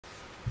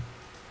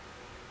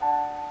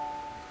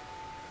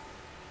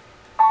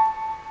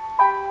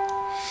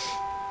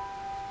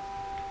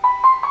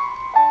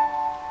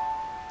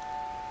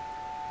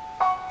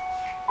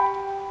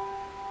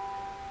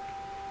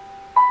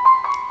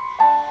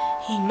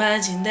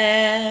Imagine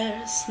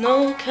there's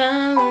no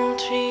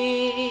countries.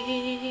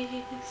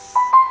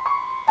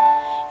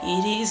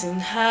 It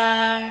isn't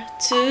hard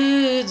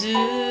to do.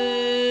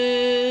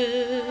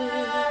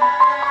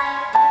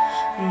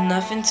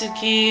 Nothing to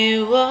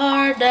kill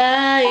or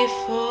die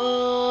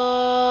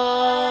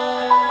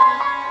for,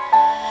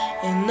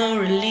 and no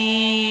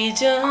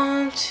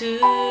religion too.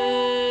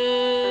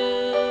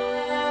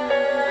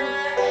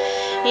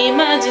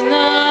 Imagine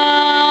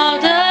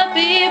all the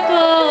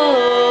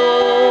people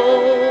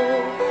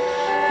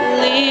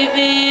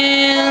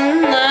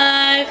living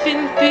life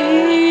in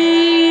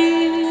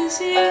peace.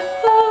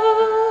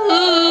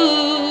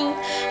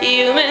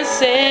 You may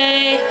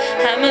say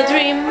I'm a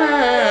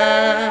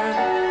dreamer,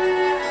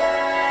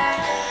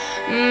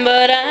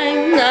 but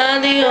I'm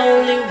not the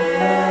only one.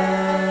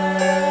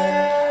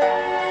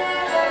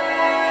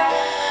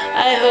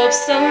 I hope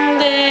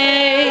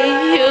someday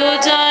you'll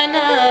join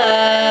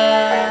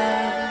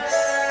us,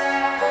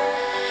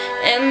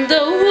 and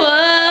the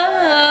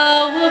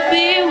world will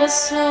be one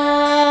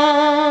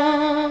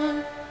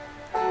song.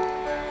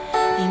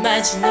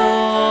 Imagine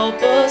no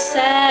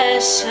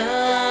possessions.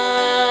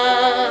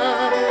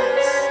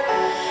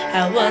 I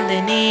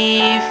wonder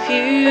if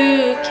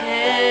you can.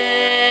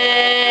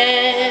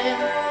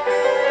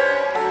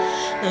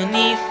 No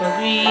need for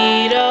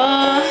greed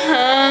or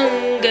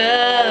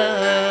hunger.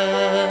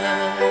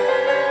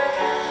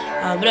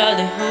 A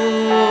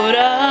brotherhood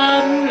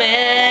of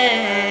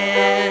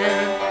men.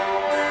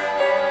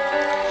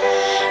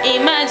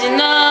 Imagine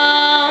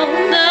all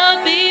the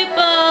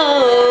people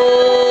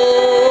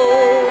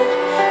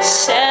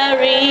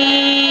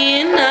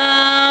sharing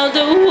out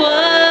the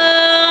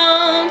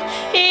world.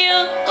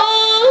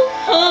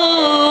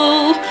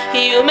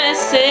 You may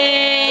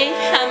say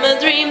I'm a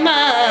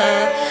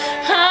dreamer,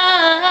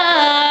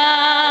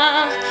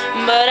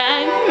 but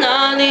I'm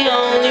not the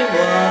only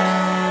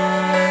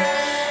one.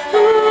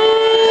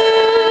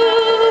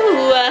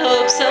 Ooh, I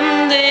hope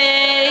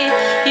someday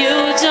you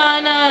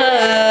join us,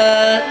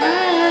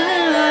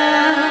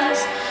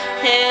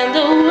 and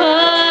the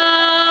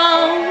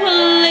world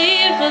will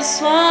leave us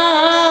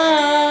one.